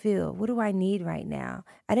do I feel? What do I need right now?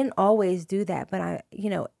 I didn't always do that, but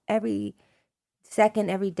every second,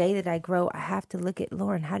 every day that I grow, I have to look at,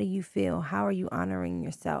 Lauren, how do you feel? How are you honoring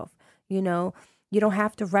yourself? You know, you don't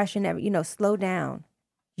have to rush in slow down.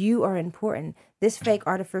 You are important. This fake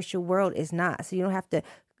artificial world is not. So you don't have to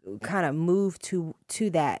kind of move to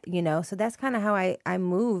that, So that's kind of how I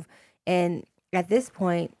move. And at this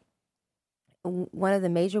point, one of the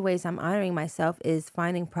major ways I'm honoring myself is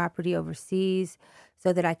finding property overseas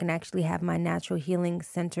so that I can actually have my natural healing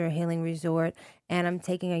center, healing resort. And I'm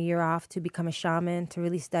taking a year off to become a shaman, to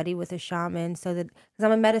really study with a shaman because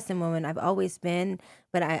I'm a medicine woman. I've always been,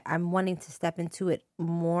 but I'm wanting to step into it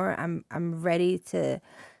more. I'm ready to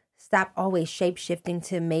stop always shape shifting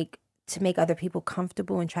to make other people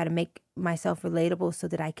comfortable and try to make myself relatable so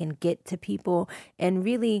that I can get to people and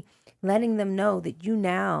really letting them know that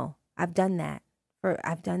I've done that.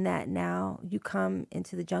 I've done that. Now you come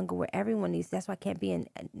into the jungle where everyone needs. That's why I can't be in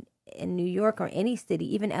New York or any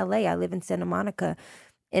city, even LA. I live in Santa Monica.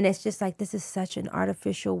 And it's just like, this is such an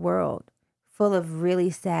artificial world full of really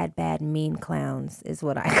sad, bad, mean clowns is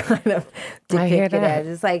what I kind of depict it as.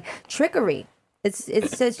 It's like trickery. It's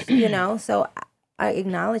such, so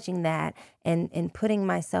acknowledging that and putting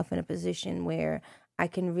myself in a position where I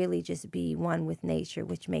can really just be one with nature,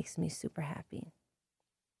 which makes me super happy.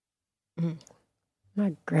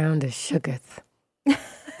 My ground is shooketh.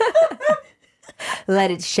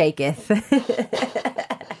 Let it shaketh. The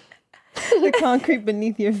concrete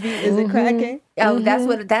beneath your feet, is it cracking? Oh, that's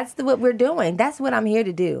what we're doing. That's what I'm here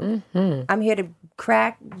to do. I'm here to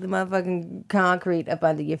crack the motherfucking concrete up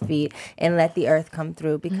under your feet and let the earth come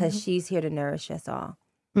through because she's here to nourish us all.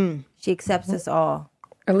 She accepts us all.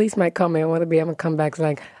 Elise might call me and want to be able to come back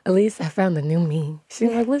like, Elise, I found a new me.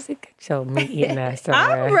 She's like, Lizzie, get your meat eating ass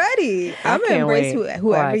somewhere. I'm ready. I'm going to embrace whoever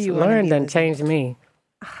Watch, you want to Lauren be. done changed me.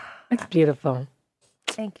 It's beautiful.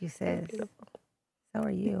 Thank you, sis. So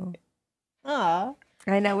are you. Aw.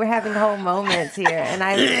 I know we're having whole moments here, and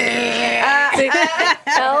I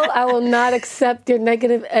will not accept your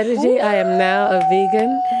negative energy. I am now a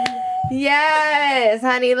vegan. Yes,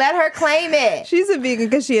 honey, let her claim it. She's a vegan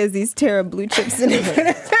because she has these Terra blue chips in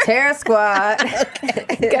it. Terra Squad.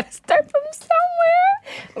 Gotta start from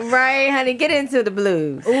somewhere. Right, honey, get into the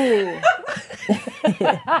blues. Ooh.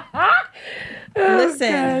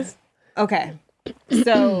 Listen. Okay.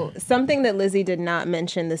 So something that Lizzie did not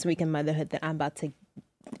mention this week in motherhood that I'm about to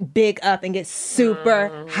big up and get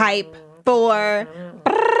super hype for.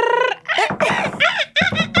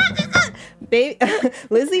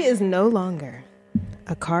 Lizzie is no longer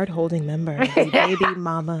a card-holding member of the Baby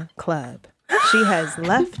Mama Club. She has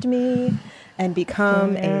left me and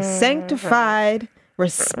become a sanctified,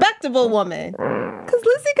 respectable woman because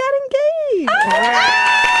Lizzie got engaged.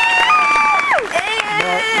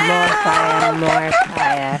 More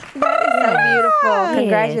fire. That is so beautiful.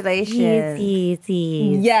 Congratulations.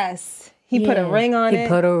 Yes. He put a ring on it. He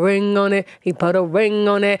put a ring on it. He put a ring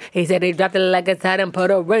on it. He said he dropped it like it's hot and put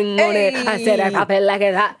a ring on it. I said I pop it like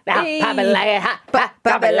it's hot. Pop it like it's hot.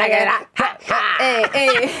 Pop it like it's hot.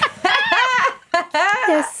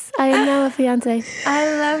 Yes, I am now a fiance.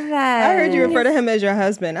 I love that. I heard you refer to him as your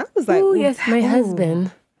husband. I was like, Oh, yes, my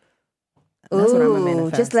husband. That's what I'm gonna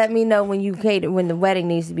manifest. Just let me know when when the wedding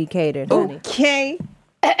needs to be catered. Honey. Okay.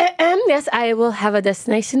 Yes, I will have a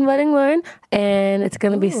destination wedding, Lauren, and it's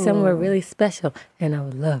going to be somewhere really special, and I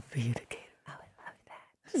would love for you to cater. I would love that.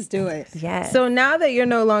 Let's do it. Yes. So now that you're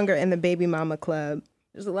no longer in the Baby Mama Club,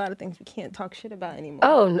 there's a lot of things we can't talk shit about anymore.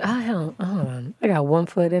 Oh, hold on. I got 1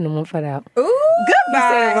 foot in and 1 foot out. Ooh,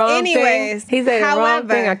 goodbye. Anyways, he said the wrong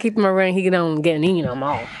thing. I keep my ring. He don't get any no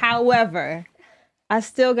more. However, I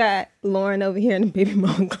still got Lauren over here in the Baby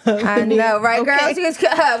Mama Club. I know, right, okay. girls?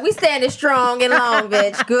 We standing strong and long,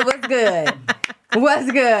 bitch. Good, what's good? What's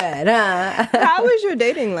good? How was your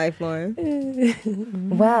dating life, Lauren?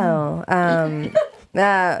 Well,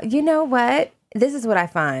 you know what? This is what I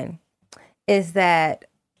find is that,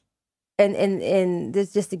 and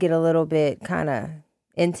this just to get a little bit kind of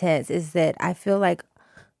intense is that I feel like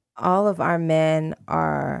all of our men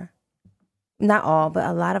are, not all, but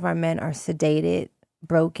a lot of our men are sedated,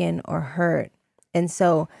 broken, or hurt. And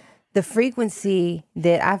so the frequency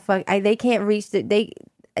that they can't reach,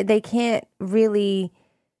 they can't really,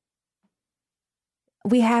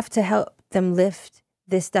 we have to help them lift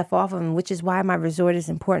this stuff off of them, which is why my resort is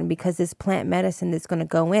important, because this plant medicine that's going to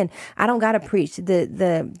go in. I don't got to preach.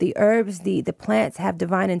 The herbs, the plants have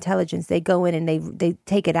divine intelligence. They go in and they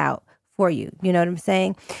take it out for you. You know what I'm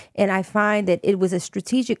saying? And I find that it was a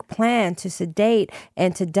strategic plan to sedate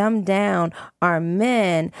and to dumb down our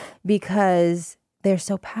men because they're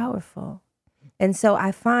so powerful. And so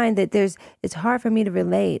I find that it's hard for me to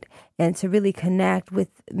relate and to really connect with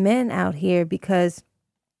men out here because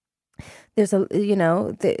there's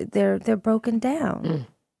they're broken down.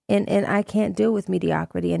 And I can't deal with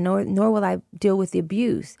mediocrity, and nor will I deal with the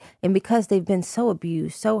abuse. And because they've been so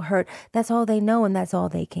abused, so hurt, that's all they know and that's all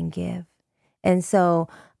they can give. And so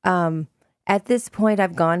at this point,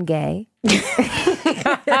 I've gone gay.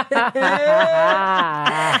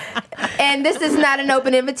 And this is not an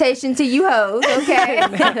open invitation to you hoes, okay?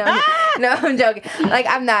 No, I'm joking. Like,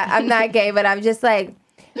 I'm not gay, but I'm just like,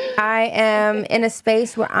 I am in a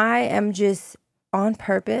space where I am just on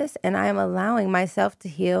purpose and I am allowing myself to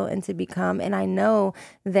heal and to become. And I know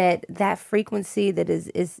that frequency that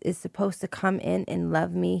is supposed to come in and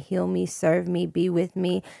love me, heal me, serve me, be with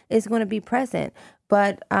me is going to be present.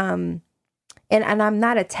 But, and I'm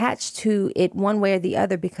not attached to it one way or the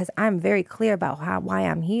other because I'm very clear about why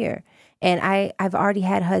I'm here. And I've already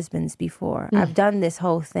had husbands before. I've done this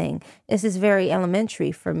whole thing. This is very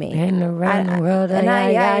elementary for me. And around the world,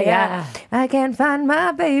 I can't find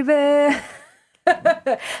my baby.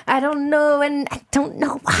 I don't know, and I don't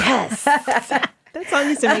know why. Yes. That song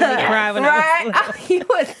used to make me cry when I was little. You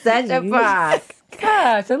was such a punk.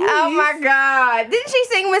 Gosh, oh my God. Didn't she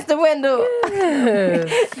sing Mr. Wendell?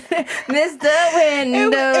 Yes. Mr.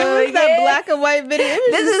 Wendell. It was that black and white video.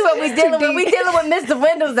 This is what we dealing with. We dealing with Mr.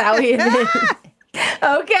 Wendell's out here.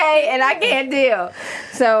 Okay, and I can't deal.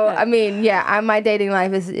 So, I mean, my dating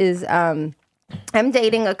life is I'm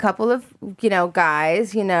dating a couple of,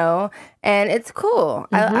 guys, and it's cool.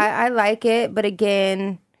 I like it, but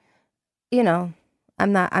again,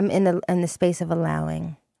 I'm in the space of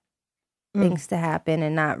allowing things to happen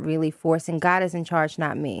and not really forcing. God is in charge,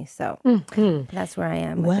 not me. So that's where I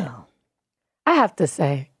am. Well, I have to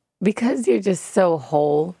say, because you're just so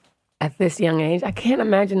whole at this young age, I can't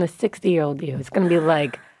imagine a 60-year-old you. It's going to be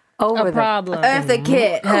like over a problem. Eartha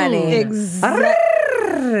Kitt, honey.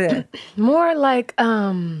 Exactly. More like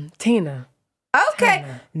Tina. Okay.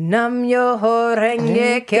 Nam yo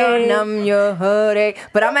horenge kyo, nam yo hore.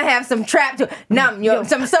 But I'm gonna have some trap to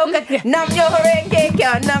some soca. Nam yo horenge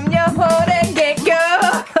kyo, nam yo horenge kyo.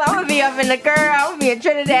 I'm gonna be up in the girl. I'm gonna be in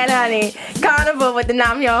Trinidad, honey. Carnival with the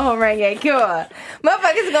nam yo horenge kyo.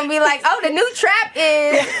 Motherfuckers gonna be like, oh, the new trap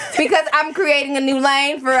is because I'm creating a new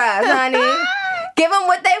lane for us, honey. Give them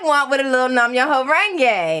what they want with a little Nam Yo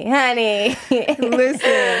Horenge, honey.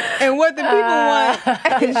 Listen, and what the people want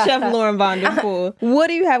is Chef Lauren Vanderpool. What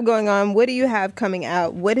do you have going on? What do you have coming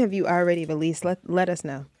out? What have you already released? Let us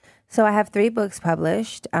know. So I have 3 books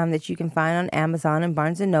published that you can find on Amazon and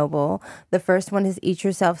Barnes & Noble. The first one is Eat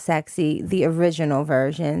Yourself Sexy, the original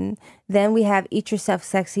version. Then we have Eat Yourself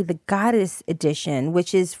Sexy, the Goddess Edition,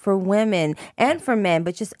 which is for women and for men,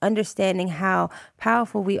 but just understanding how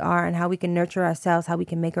powerful we are and how we can nurture ourselves, how we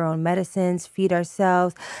can make our own medicines, feed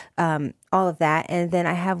ourselves, all of that. And then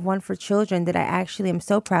I have one for children that I actually am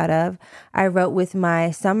so proud of. I wrote with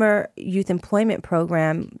my summer youth employment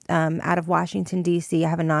program out of Washington, D.C. I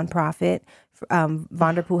have a nonprofit,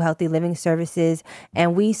 Vanderpool Healthy Living Services,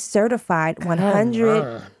 and we certified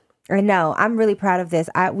 100... I know. I'm really proud of this.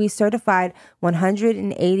 We certified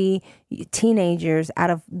 180 teenagers out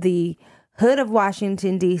of the hood of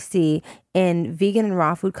Washington, D.C. in vegan and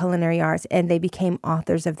raw food culinary arts, and they became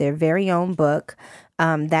authors of their very own book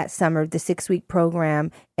that summer, the 6-week program,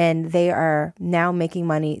 and they are now making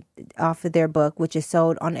money off of their book, which is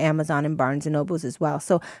sold on Amazon and Barnes & Nobles as well.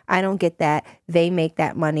 So I don't get that. They make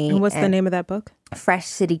that money. And what's the name of that book? Fresh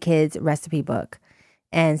City Kids Recipe Book.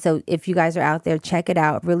 And so if you guys are out there, check it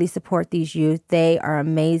out. Really support these youth. They are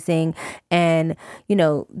amazing. And,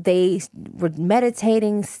 they were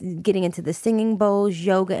meditating, getting into the singing bowls,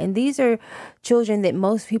 yoga. And these are children that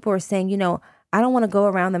most people are saying, I don't want to go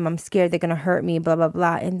around them. I'm scared they're going to hurt me, blah, blah,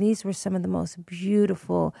 blah. And these were some of the most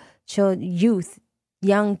beautiful youth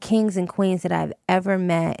young kings and queens that I've ever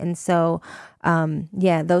met. And so,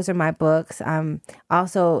 those are my books. I'm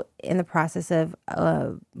also in the process of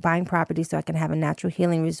buying property so I can have a natural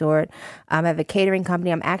healing resort. I have a catering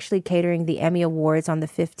company. I'm actually catering the Emmy Awards on the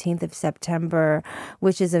 15th of September,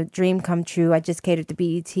 which is a dream come true. I just catered the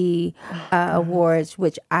BET Awards,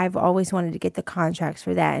 which I've always wanted to get the contracts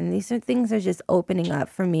for that. And these things are just opening up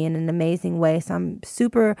for me in an amazing way. So I'm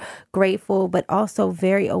super grateful, but also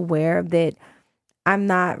very aware that I'm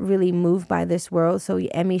not really moved by this world. So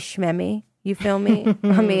Emmy Schmemmy, you feel me?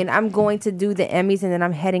 I mean, I'm going to do the Emmys and then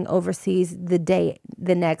I'm heading overseas the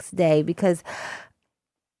next day because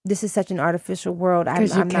this is such an artificial world.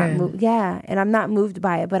 I'm not moved. Yeah, and I'm not moved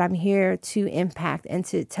by it, but I'm here to impact and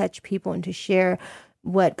to touch people and to share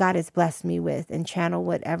what God has blessed me with and channel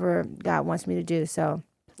whatever God wants me to do. So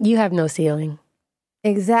you have no ceiling.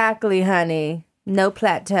 Exactly, honey. No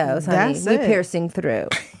plateaus, honey. That's We it. piercing through.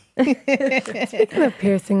 Speaking of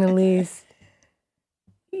piercing, Elise,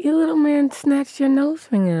 your little man snatched your nose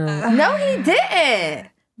ring out. No, he didn't.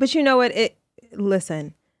 But you know what?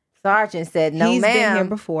 Listen, Sergeant said, no, he's been here ma'am.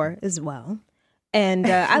 before as well. And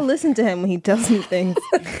I listen to him when he tells me things.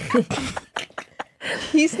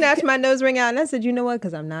 He snatched my nose ring out and I said, you know what?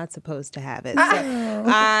 Because I'm not supposed to have it. So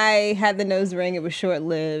I had the nose ring. It was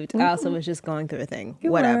short-lived. I also was just going through a thing.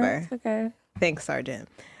 Whatever. Okay. Thanks, Sergeant.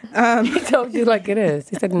 He told you like it is.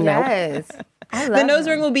 He said no. Yes. I love The nose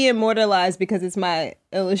him. ring will be immortalized because it's my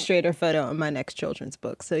illustrator photo in my next children's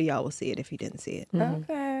book. So y'all will see it if you didn't see it.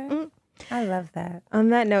 Okay. I love that. On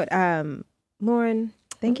that note, Lauren,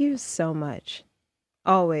 thank you so much.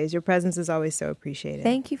 Always. Your presence is always so appreciated.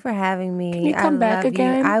 Thank you for having me. Can you come back love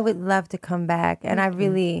again? I would love to come back. And I'm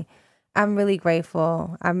really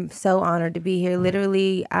grateful. I'm so honored to be here.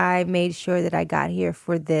 Literally, I made sure that I got here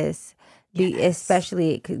for this.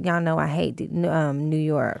 Especially, cause y'all know I hate New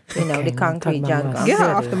York. You know, the concrete jungle. Get her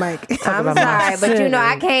off the mic. I'm about my sorry, but you know,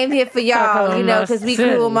 I city. came here for y'all, about you know, my because we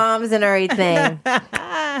city. cool moms and everything.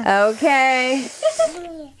 Okay.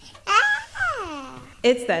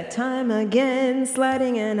 It's that time again,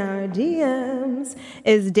 sliding in our DMs.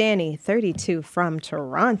 Is Danny, 32, from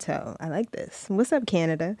Toronto. I like this. What's up,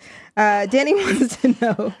 Canada? Danny wants to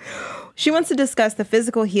know. She wants to discuss the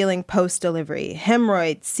physical healing post-delivery,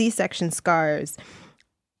 hemorrhoids, C-section scars.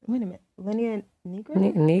 Wait a minute. Linea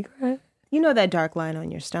nigra? Negra? You know that dark line on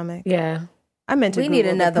your stomach? Yeah. I meant to We need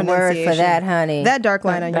Google the another word for pronunciation. that, honey. That dark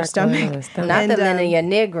line on your Dark line stomach. on the stomach. Not And, the linear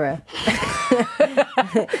nigra.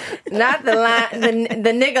 Not the line,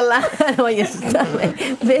 the nigga line on your stomach.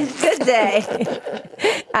 Bitch, good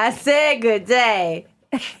day. I said good day.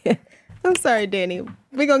 I'm sorry, Danny.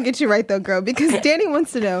 We're going to get you right, though, girl, because Danny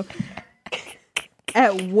wants to know,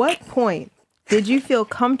 at what point did you feel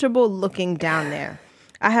comfortable looking down there?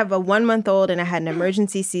 I have a 1-month-old and I had an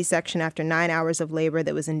emergency C-section after 9 hours of labor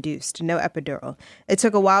that was induced. No epidural. It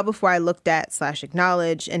took a while before I looked at /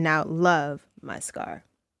 acknowledged and now love my scar.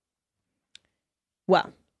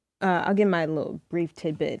 Well, I'll give my little brief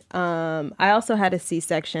tidbit. I also had a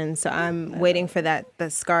C-section, so I'm waiting for the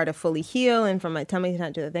scar to fully heal and for my tummy to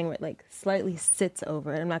not do the thing where it like slightly sits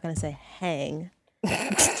over it. I'm not going to say hang.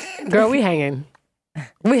 Girl, we hanging.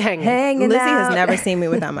 We hanging. Hanging Lizzie out. has never seen me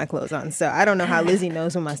without my clothes on, so I don't know how Lizzie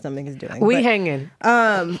knows what my stomach is doing. We But, hanging.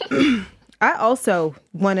 I also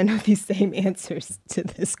want to know these same answers to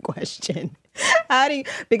this question. How do you?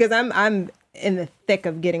 Because I'm in the thick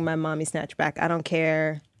of getting my mommy snatch back. I don't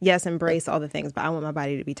care. Yes, embrace all the things, but I want my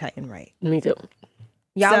body to be tight and right. Me too.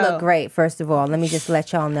 Y'all So- look great, first of all. Let me just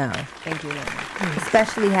let y'all know. Thank you, Lynn.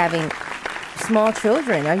 Especially having small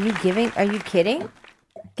children. Are you kidding?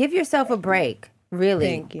 Give yourself a break. Really.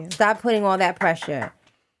 Thank you. Stop putting all that pressure.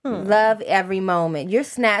 Love every moment. You're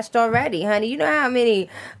snatched already, honey. You know how many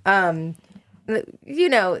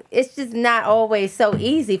it's just not always so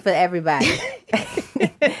easy for everybody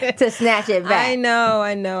to snatch it back. I know.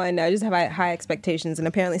 I just have high expectations, and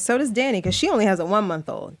apparently so does Danny, because she only has a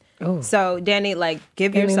 1-month-old. Oh. So Danny, like,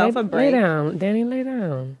 give Danny, yourself a lay break. down. Danny, lay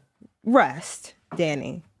down. Rest,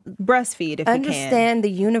 Danny. Breastfeed if you can. Understand the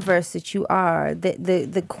universe that you are,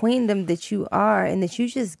 the queendom that you are, and that you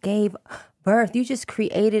just gave birth. You just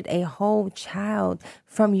created a whole child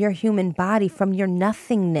from your human body, from your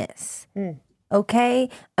nothingness. Okay?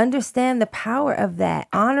 Understand the power of that.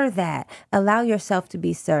 Honor that. Allow yourself to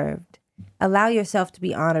be served. Allow yourself to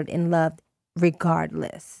be honored and loved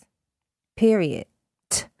regardless. Period.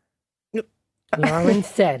 Lauren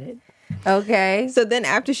said it. Okay? So then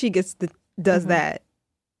after she does that,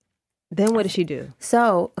 then what does she do?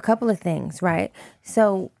 So, a couple of things, right?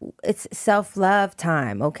 So it's self-love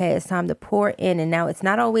time, okay? It's time to pour in. And now it's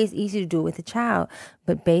not always easy to do it with a child,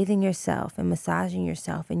 but bathing yourself and massaging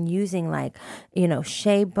yourself and using like,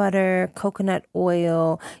 shea butter, coconut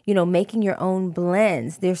oil, making your own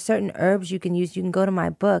blends. There's certain herbs you can use. You can go to my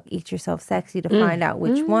book, Eat Yourself Sexy, to find out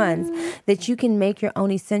which ones that you can make your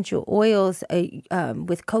own essential oils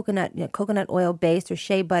with coconut oil based or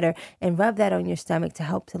shea butter, and rub that on your stomach to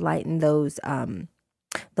help to lighten those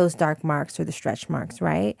dark marks or the stretch marks,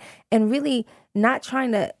 right? And really not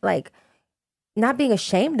trying to not being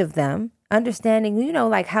ashamed of them, understanding,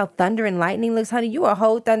 like how thunder and lightning looks, honey. You a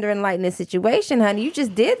whole thunder and lightning situation, honey. You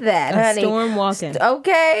just did that, honey. Storm walking.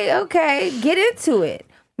 Okay. Get into it.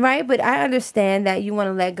 Right, but I understand that you want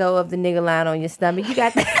to let go of the nigga line on your stomach. You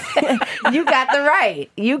got you got the right.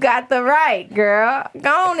 You got the right, girl.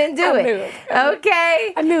 Go on and do it.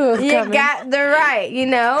 Okay? I knew it was coming. You got the right,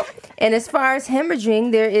 And as far as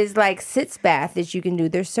hemorrhaging, there is like sitz bath that you can do.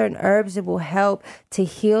 There's certain herbs that will help to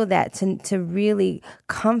heal that, to really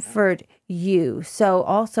comfort you. So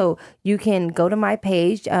also you can go to my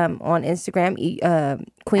page on Instagram,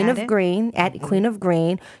 Queen of Green, at Queen of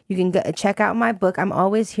Green. You can check out my book. I'm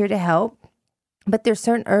always here to help. But there's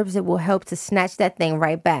certain herbs that will help to snatch that thing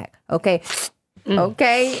right back. Okay.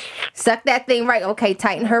 Okay. Suck that thing right. Okay.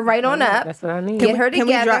 Tighten her right on up. That's what I need. Get her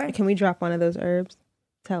together. Can we drop one of those herbs?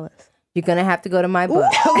 Tell us. You're going to have to go to my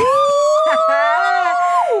book.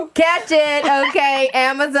 Catch it, okay?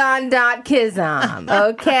 Amazon.kizom,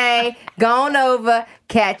 okay? Go on over,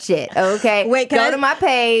 catch it, okay? Wait, go to my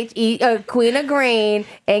page, Queen of Green,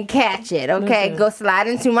 and catch it, okay? Go slide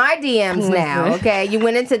into my DMs now, okay? You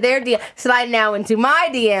went into their DM, slide now into my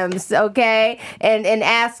DMs, okay? And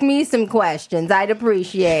ask me some questions. I'd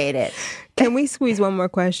appreciate it. Can we squeeze one more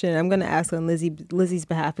question? I'm going to ask on Lizzie's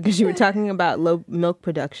behalf because you were talking about low milk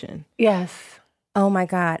production. Yes. Oh my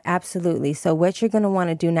God, absolutely. So what you're going to want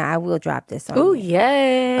to do now, I will drop this on Oh, you.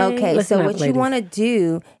 yay. Okay, Listen so up, what you ladies. want to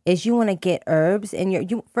do is you want to get herbs and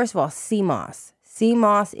you first of all, sea moss. Sea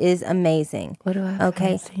moss is amazing. What do I have?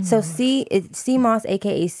 Okay, so sea moss,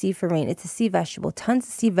 aka sea farine, it's a sea vegetable. Tons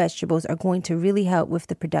of sea vegetables are going to really help with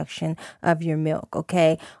the production of your milk.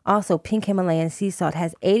 Okay, also pink Himalayan sea salt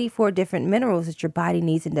has 84 different minerals that your body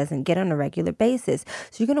needs and doesn't get on a regular basis.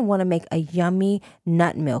 So you're going to want to make a yummy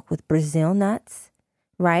nut milk with Brazil nuts.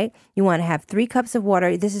 Right? You want to have 3 cups of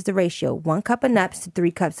water. This is the ratio. 1 cup of nuts to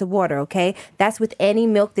 3 cups of water. Okay. That's with any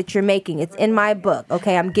milk that you're making. It's in my book.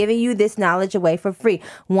 Okay. I'm giving you this knowledge away for free.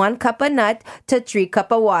 1 cup of nut to 3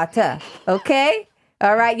 cup of water. Okay.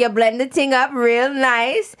 All right, you blend the thing up real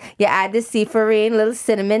nice. You add the sea farine, little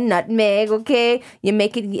cinnamon, nutmeg, okay? You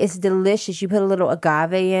make it's delicious. You put a little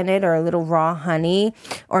agave in it or a little raw honey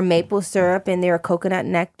or maple syrup in there or coconut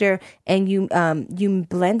nectar, and you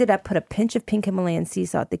blend it up, put a pinch of pink Himalayan sea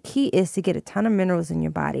salt. The key is to get a ton of minerals in your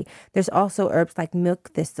body. There's also herbs like milk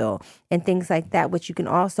thistle and things like that, which you can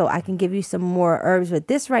also, I can give you some more herbs, but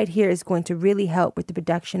this right here is going to really help with the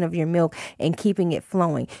production of your milk and keeping it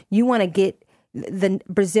flowing. You want to get the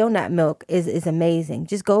Brazil nut milk is amazing.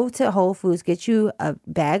 Just go to Whole Foods, get you a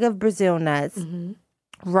bag of Brazil nuts,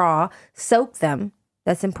 raw, soak them.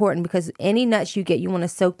 That's important because any nuts you get, you want to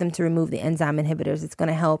soak them to remove the enzyme inhibitors. It's going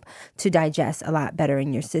to help to digest a lot better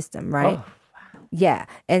in your system, right? Oh. Yeah,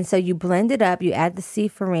 and so you blend it up. You add the sea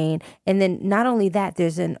farine, and then not only that,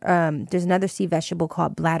 there's another sea vegetable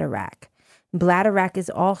called bladderwrack. Bladderwrack is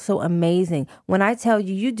also amazing. When I tell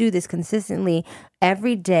you, you do this consistently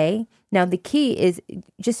every day. Now, the key is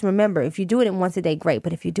just remember, if you do it once a day, great.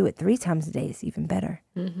 But if you do it 3 times a day, it's even better.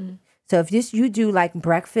 Mm-hmm. So if you do like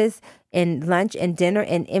breakfast and lunch and dinner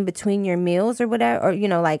and in between your meals or whatever, or,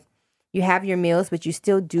 like you have your meals, but you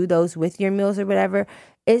still do those with your meals or whatever,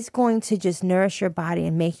 it's going to just nourish your body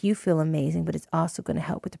and make you feel amazing. But it's also going to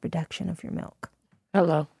help with the production of your milk.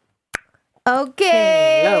 Hello.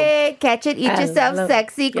 Okay. Hello. Catch it. Eat yourself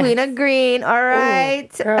sexy. Yes. Queen of Green. All right.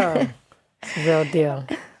 Ooh, girl. Real deal.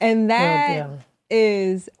 And that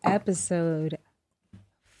is episode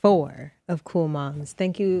 4 of Cool Moms.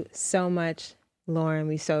 Thank you so much, Lauren.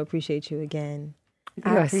 We so appreciate you again.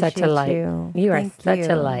 You are such a light. You are such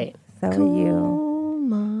a light. So cool are you.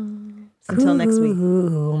 Moms. Until next week.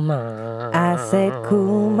 Cool moms. I said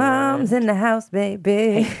cool moms in the house,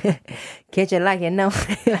 baby. Catch it like you know.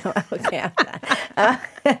 Okay.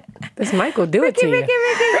 This mic will do it to you. We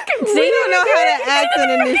don't know how to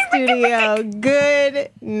accent in this studio.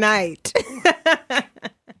 Good night.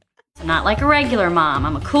 I'm not like a regular mom.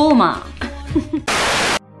 I'm a cool mom.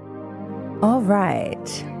 All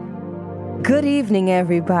right. Good evening,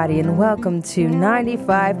 everybody, and welcome to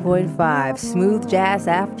 95.5 Smooth Jazz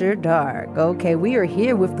After Dark. Okay, we are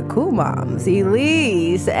here with the cool moms,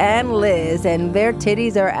 Elise and Liz, and their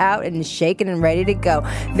titties are out and shaking and ready to go.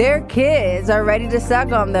 Their kids are ready to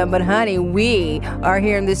suck on them, but honey, we are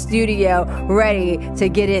here in the studio ready to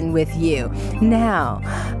get in with you. Now,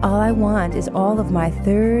 all I want is all of my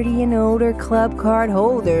 30 and older club card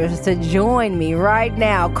holders to join me right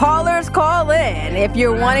now. Callers, call in if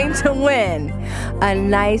you're wanting to win a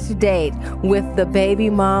nice date with the baby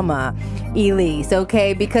mama, Elise,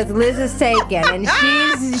 okay? Because Liz is taken and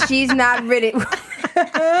she's not ready.